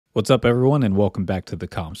What's up everyone, and welcome back to the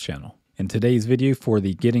Comms channel. In today's video for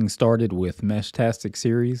the Getting Started with Meshtastic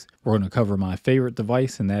series, we're going to cover my favorite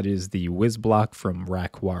device, and that is the WisBlock from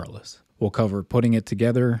RAK Wireless. We'll cover putting it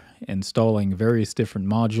together, installing various different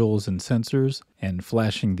modules and sensors, and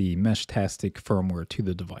flashing the Meshtastic firmware to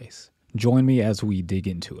the device. Join me as we dig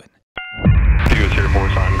into it. US Air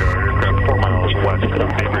Force on guard, aircraft 4 miles west of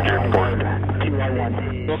Bainbridge Airport.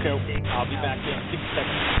 Okay, I'll be back in 6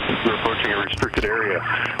 seconds. We're approaching a restricted area.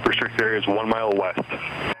 Restricted area is 1 mile west.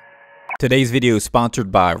 Today's video is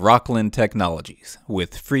sponsored by RAK Technologies.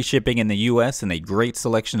 With free shipping in the US and a great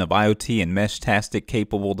selection of IoT and Meshtastic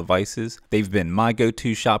capable devices, they've been my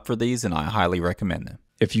go-to shop for these, and I highly recommend them.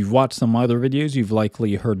 If you've watched some other videos, you've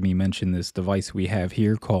likely heard me mention this device we have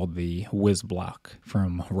here called the WisBlock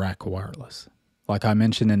from RAK Wireless. Like I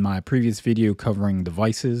mentioned in my previous video covering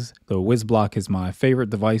devices, the WisBlock is my favorite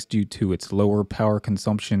device due to its lower power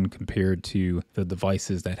consumption compared to the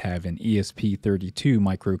devices that have an ESP32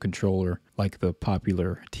 microcontroller like the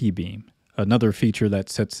popular T-Beam. Another feature that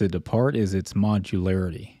sets it apart is its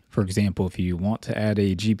modularity. For example, if you want to add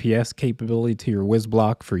a GPS capability to your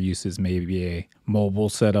WisBlock for use as maybe a mobile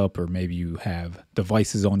setup, or maybe you have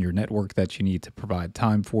devices on your network that you need to provide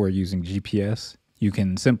time for using GPS, you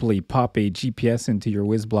can simply pop a GPS into your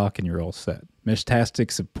WisBlock and you're all set.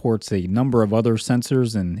 Meshtastic supports a number of other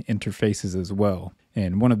sensors and interfaces as well,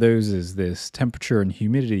 and one of those is this temperature and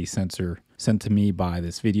humidity sensor sent to me by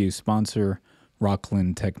this video sponsor, RAK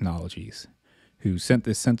Technologies, who sent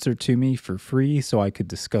this sensor to me for free so I could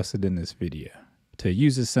discuss it in this video. To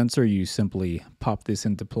use this sensor, you simply pop this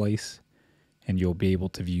into place and you'll be able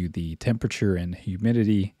to view the temperature and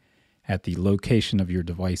humidity at the location of your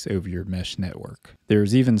device over your mesh network.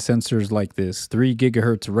 There's even sensors like this 3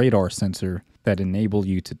 GHz radar sensor that enable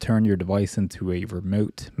you to turn your device into a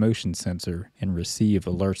remote motion sensor and receive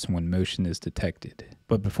alerts when motion is detected.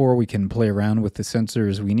 But before we can play around with the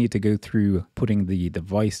sensors, we need to go through putting the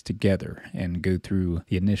device together and go through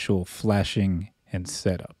the initial flashing and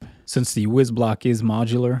setup. Since the WisBlock is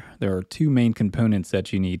modular, there are 2 main components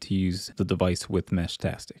that you need to use the device with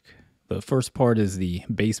Meshtastic. The first part is the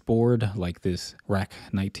baseboard, like this RAK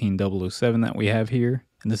 19007 that we have here.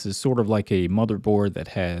 And this is sort of like a motherboard that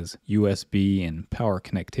has USB and power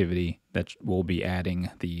connectivity that we'll be adding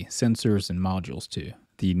the sensors and modules to.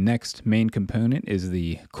 The next main component is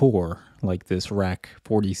the core, like this RAK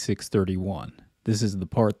 4631. This is the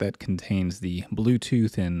part that contains the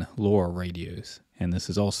Bluetooth and LoRa radios. And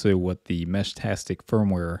this is also what the Meshtastic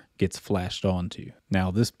firmware gets flashed onto.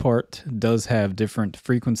 Now, this part does have different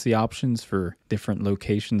frequency options for different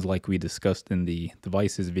locations like we discussed in the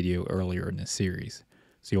devices video earlier in this series.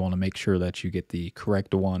 So you want to make sure that you get the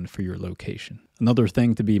correct one for your location. Another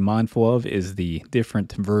thing to be mindful of is the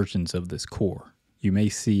different versions of this core. You may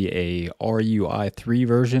see a RUI3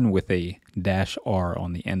 version with a -R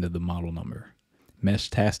on the end of the model number.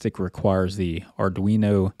 Meshtastic requires the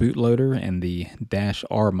Arduino bootloader, and the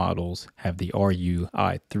 -R models have the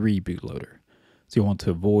RUI3 bootloader. So you want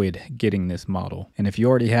to avoid getting this model. And if you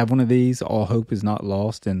already have one of these, all hope is not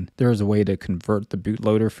lost, and there is a way to convert the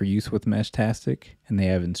bootloader for use with Meshtastic, and they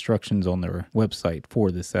have instructions on their website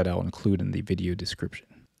for this that I'll include in the video description.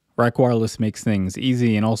 RAK Wireless makes things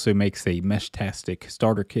easy and also makes a Meshtastic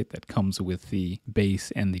Starter Kit that comes with the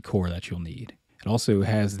base and the core that you'll need. It also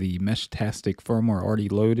has the Meshtastic firmware already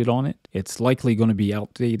loaded on it. It's likely going to be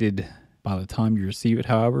outdated by the time you receive it,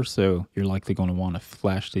 however, so you're likely going to want to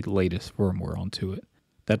flash the latest firmware onto it.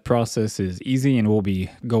 That process is easy, and we'll be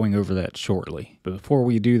going over that shortly. But before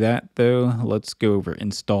we do that, though, let's go over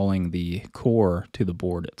installing the core to the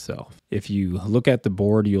board itself. If you look at the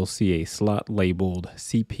board, you'll see a slot labeled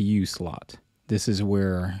CPU slot. This is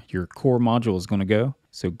where your core module is going to go.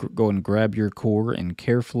 So go and grab your core and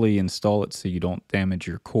carefully install it so you don't damage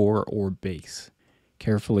your core or base.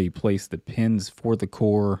 Carefully place the pins for the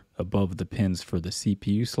core above the pins for the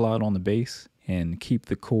CPU slot on the base, and keep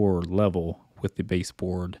the core level with the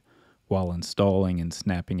baseboard while installing and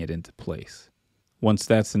snapping it into place. Once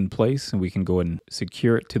that's in place, we can go ahead and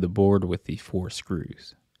secure it to the board with the 4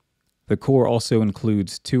 screws. The core also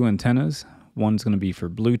includes 2 antennas. One's going to be for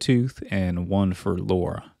Bluetooth and one for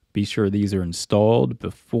LoRa. Be sure these are installed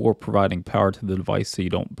before providing power to the device so you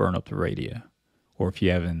don't burn up the radio. Or if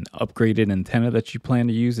you have an upgraded antenna that you plan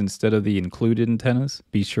to use instead of the included antennas,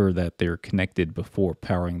 be sure that they're connected before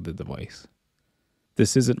powering the device.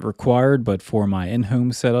 This isn't required, but for my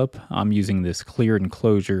in-home setup, I'm using this clear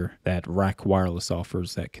enclosure that RAK Wireless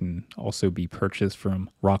offers that can also be purchased from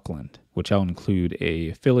Rockland, which I'll include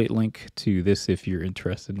an affiliate link to this if you're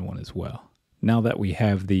interested in one as well. Now that we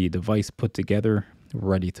have the device put together, we're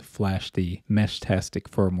ready to flash the Meshtastic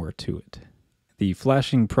firmware to it. The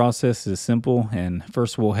flashing process is simple, and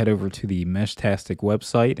first we'll head over to the Meshtastic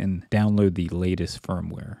website and download the latest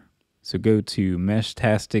firmware. So go to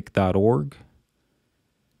meshtastic.org.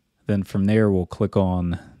 Then from there we'll click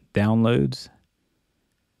on Downloads,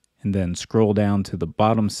 and then scroll down to the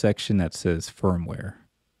bottom section that says Firmware.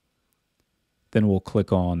 Then we'll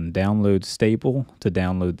click on Download Stable to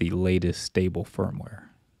download the latest stable firmware.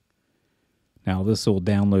 Now this will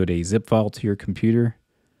download a zip file to your computer.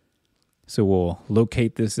 So we'll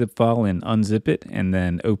locate this zip file and unzip it, and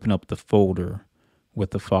then open up the folder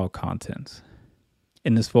with the file contents.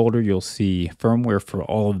 In this folder, you'll see firmware for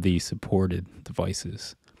all of the supported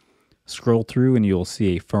devices. Scroll through and you'll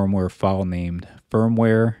see a firmware file named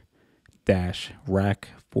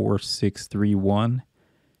firmware-RAK4631-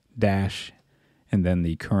 and then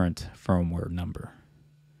the current firmware number.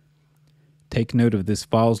 Take note of this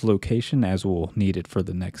file's location as we'll need it for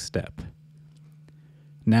the next step.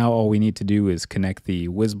 Now all we need to do is connect the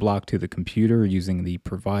WisBlock to the computer using the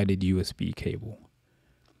provided USB cable.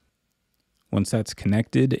 Once that's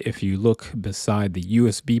connected, if you look beside the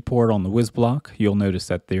USB port on the WisBlock, you'll notice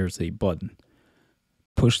that there's a button.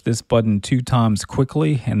 Push this button 2 times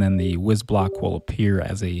quickly, and then the WisBlock will appear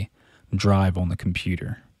as a drive on the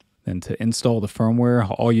computer. Then to install the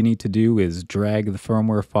firmware, all you need to do is drag the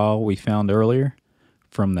firmware file we found earlier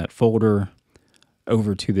from that folder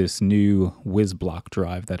over to this new WisBlock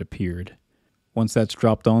drive that appeared. Once that's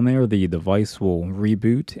dropped on there, the device will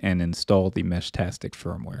reboot and install the Meshtastic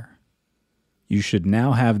firmware. You should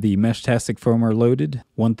now have the Meshtastic firmware loaded.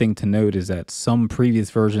 One thing to note is that some previous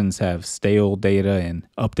versions have stale data, and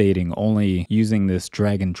updating only using this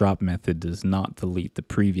drag and drop method does not delete the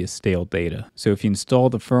previous stale data. So if you install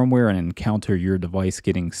the firmware and encounter your device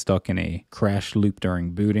getting stuck in a crash loop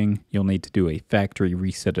during booting, you'll need to do a factory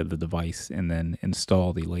reset of the device and then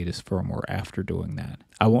install the latest firmware after doing that.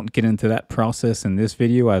 I won't get into that process in this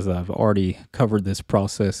video, as I've already covered this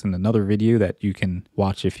process in another video that you can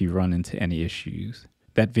watch if you run into any issues.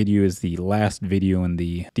 That video is the last video in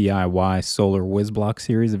the DIY solar WisBlock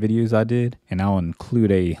series of videos I did, and I'll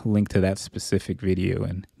include a link to that specific video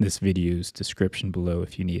in this video's description below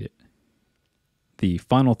if you need it. The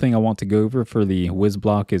final thing I want to go over for the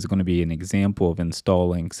WisBlock is going to be an example of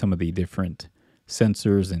installing some of the different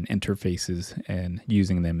sensors and interfaces and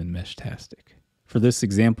using them in Meshtastic. For this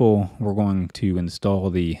example, we're going to install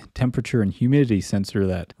the temperature and humidity sensor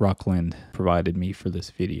that Rockland provided me for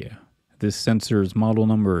this video. This sensor's model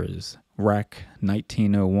number is RAK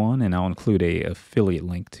 1901, and I'll include an affiliate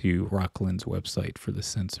link to Rockland's website for the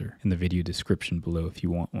sensor in the video description below if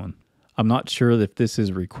you want one. I'm not sure if this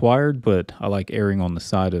is required, but I like erring on the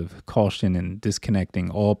side of caution and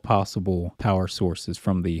disconnecting all possible power sources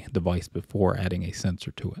from the device before adding a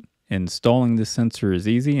sensor to it. Installing this sensor is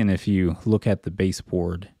easy, and if you look at the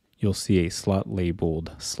baseboard, you'll see a slot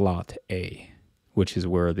labeled Slot A, which is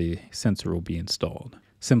where the sensor will be installed.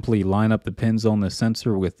 Simply line up the pins on the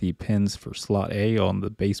sensor with the pins for Slot A on the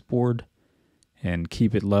baseboard, and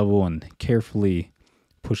keep it level and carefully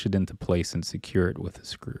push it into place and secure it with a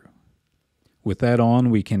screw. With that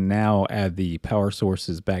on, we can now add the power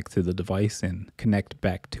sources back to the device and connect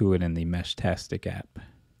back to it in the Meshtastic app.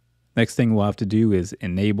 Next thing we'll have to do is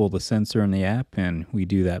enable the sensor in the app, and we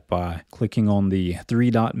do that by clicking on the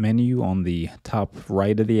 3-dot menu on the top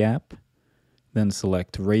right of the app, then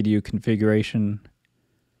select Radio Configuration,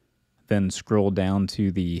 then scroll down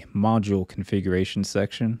to the Module Configuration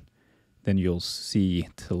section, then you'll see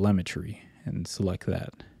Telemetry, and select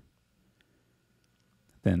that.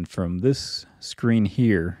 Then from this screen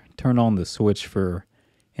here, turn on the switch for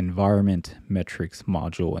Environment Metrics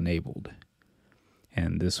Module Enabled,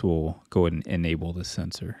 and this will go ahead and enable the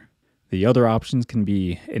sensor. The other options can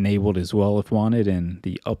be enabled as well if wanted, and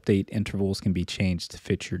the update intervals can be changed to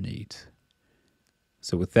fit your needs.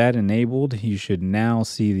 So with that enabled, you should now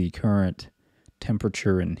see the current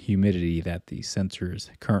temperature and humidity that the sensor is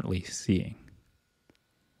currently seeing.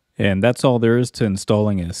 And that's all there is to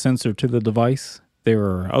installing a sensor to the device. There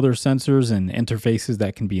are other sensors and interfaces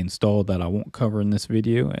that can be installed that I won't cover in this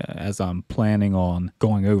video, as I'm planning on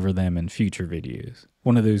going over them in future videos.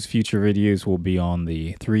 One of those future videos will be on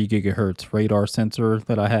the 3 GHz radar sensor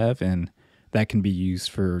that I have, and that can be used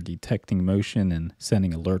for detecting motion and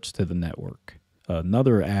sending alerts to the network.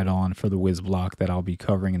 Another add-on for the WisBlock that I'll be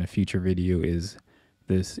covering in a future video is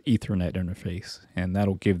this Ethernet interface, and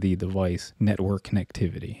that'll give the device network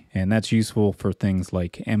connectivity. And that's useful for things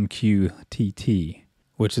like MQTT,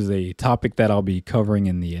 which is a topic that I'll be covering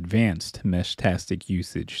in the Advanced Meshtastic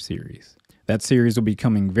Usage series. That series will be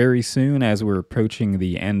coming very soon as we're approaching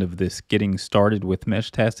the end of this Getting Started with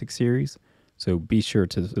Meshtastic series, so be sure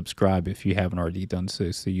to subscribe if you haven't already done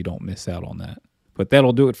so you don't miss out on that. But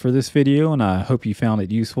that'll do it for this video, and I hope you found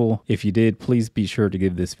it useful. If you did, please be sure to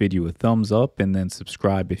give this video a thumbs up and then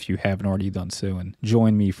subscribe if you haven't already done so, and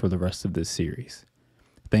join me for the rest of this series.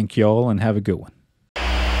 Thank y'all and have a good one.